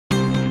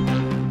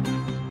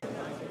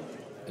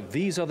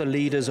These are the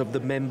leaders of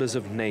the members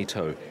of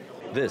NATO.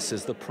 This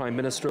is the Prime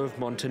Minister of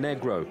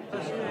Montenegro.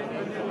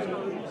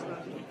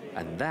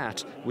 And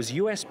that was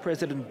US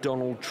President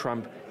Donald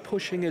Trump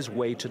pushing his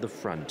way to the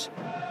front.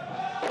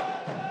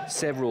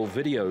 Several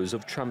videos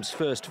of Trump's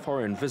first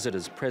foreign visit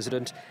as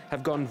president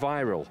have gone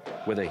viral,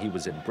 whether he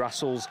was in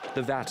Brussels,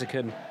 the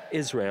Vatican,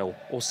 Israel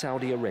or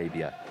Saudi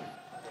Arabia.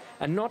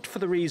 And not for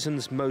the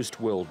reasons most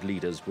world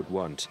leaders would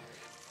want.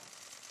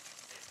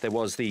 There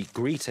was the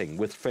greeting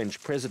with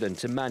French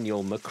President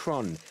Emmanuel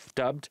Macron,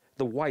 dubbed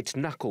the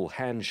white-knuckle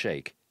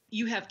handshake.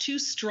 You have two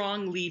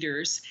strong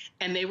leaders,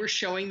 and they were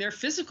showing their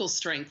physical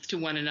strength to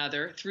one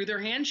another through their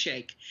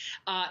handshake.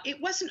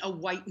 It wasn't a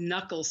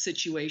white-knuckle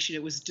situation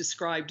it was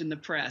described in the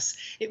press.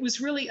 It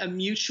was really a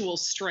mutual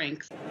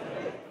strength.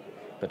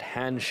 But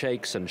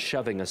handshakes and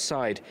shoving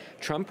aside,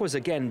 Trump was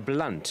again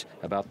blunt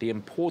about the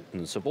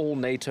importance of all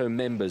NATO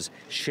members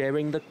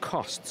sharing the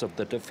costs of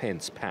the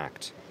defense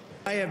pact.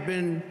 I have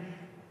been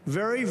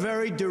very,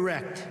 very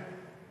direct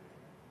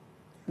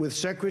with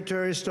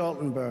Secretary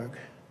Stoltenberg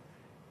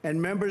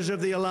and members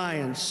of the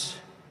alliance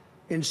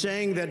in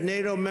saying that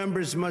NATO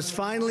members must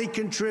finally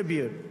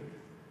contribute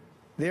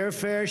their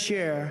fair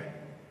share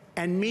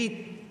and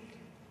meet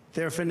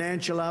their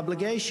financial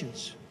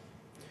obligations.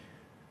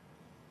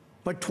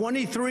 But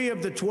 23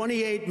 of the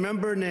 28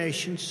 member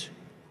nations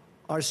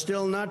are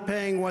still not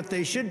paying what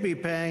they should be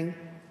paying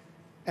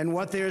and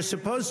what they are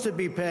supposed to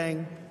be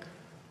paying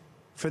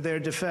for their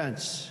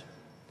defense.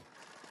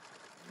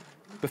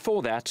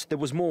 Before that, there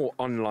was more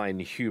online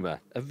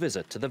humor. A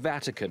visit to the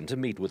Vatican to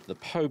meet with the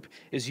Pope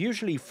is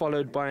usually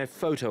followed by a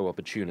photo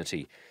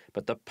opportunity,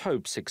 but the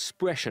Pope's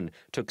expression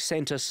took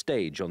center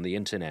stage on the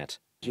internet.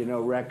 You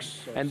know,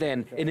 Rex. And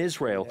then, in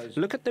Israel,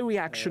 look at the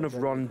reaction of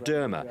Ron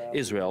Dermer,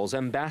 Israel's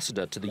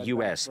ambassador to the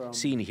US,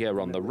 seen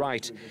here on the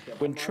right,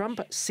 when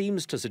Trump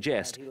seems to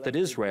suggest that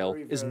Israel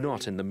is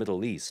not in the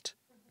Middle East.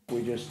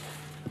 We just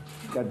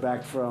got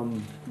back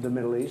from the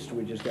Middle East.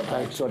 We just got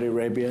back to Saudi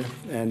Arabia,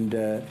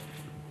 and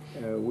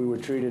we were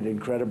treated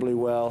incredibly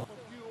well.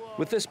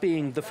 With this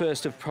being the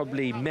first of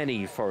probably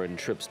many foreign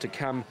trips to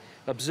come,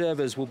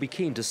 observers will be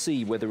keen to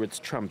see whether it's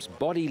Trump's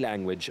body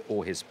language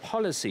or his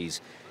policies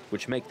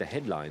which make the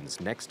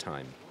headlines next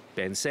time.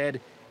 Ben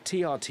said,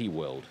 TRT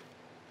World.